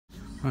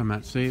What I'm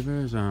at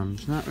Savers,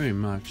 it's not really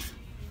much,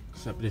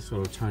 except this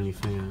little tiny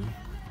fan.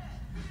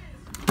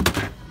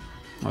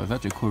 Oh, that's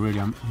actually cool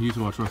radio. I used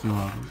to watch wrestling a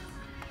lot.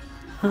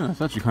 Huh, that's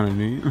actually kind of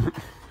neat.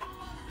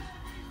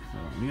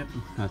 Yep,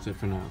 that's it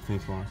for now.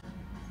 Thanks for watching.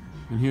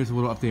 And here's a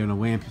little update on the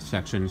lamp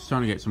section. It's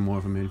starting to get some more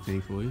of them in,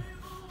 thankfully.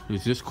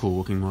 There's this cool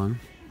looking one.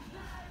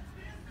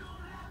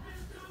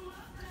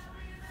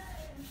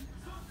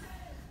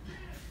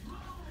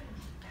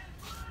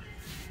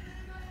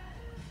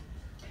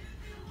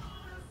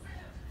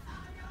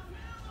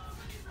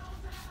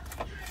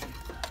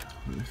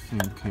 This thing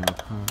came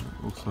apart,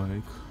 it looks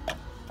like.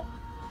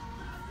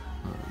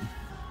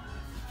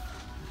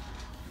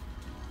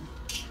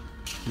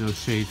 Those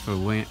shades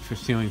for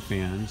ceiling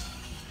fans.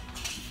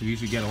 We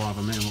usually get a lot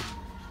of them in.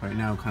 Right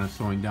now, I'm kind of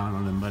slowing down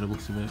on them by the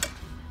looks of it.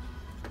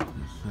 There's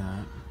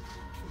that.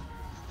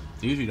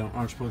 They usually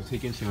aren't supposed to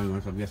take in ceiling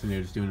ones. I'm guessing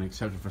they're just doing an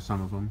exception for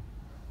some of them.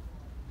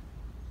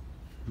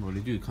 Well, they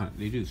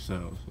do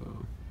sell,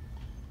 so.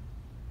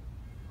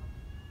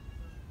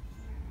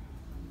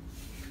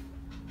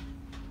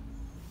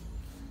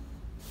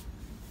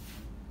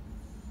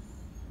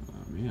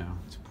 Yeah,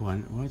 it's a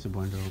blender. Why is a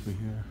blender over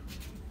here?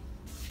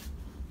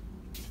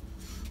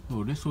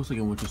 Oh, this looks like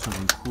it went to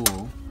something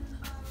cool.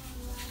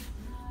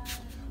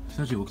 This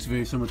actually looks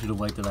very similar to the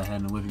light that I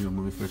had in the living room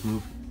when we first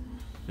moved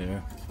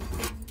there.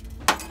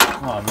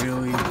 Oh,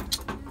 really?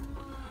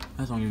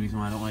 That's the only reason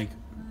why I don't like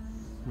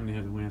when they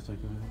have the lamps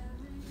like that.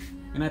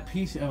 And that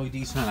piece of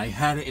LED sign, I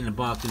had it in the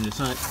box and the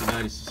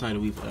guy just decided to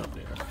leave it out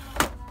there.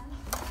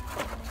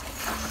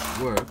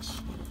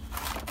 Works.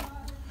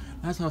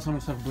 That's how some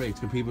stuff breaks,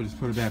 because people just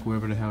put it back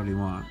wherever the hell they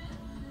want.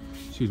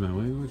 Excuse my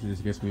language, it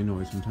just gets me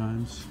annoyed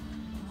sometimes.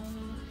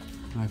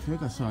 I feel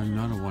like I saw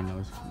another one that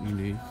was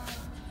unique.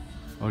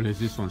 Oh, there's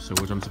this one still,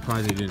 which I'm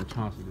surprised they didn't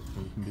toss it this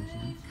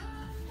condition.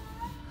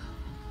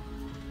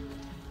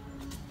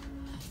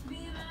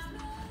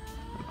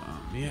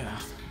 Yeah.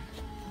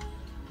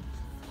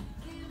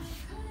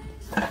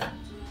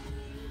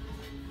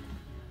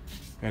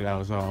 Okay, that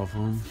was all of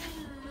them.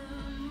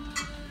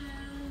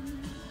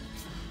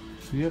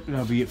 So, yep,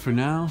 that'll be it for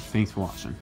now. Thanks for watching.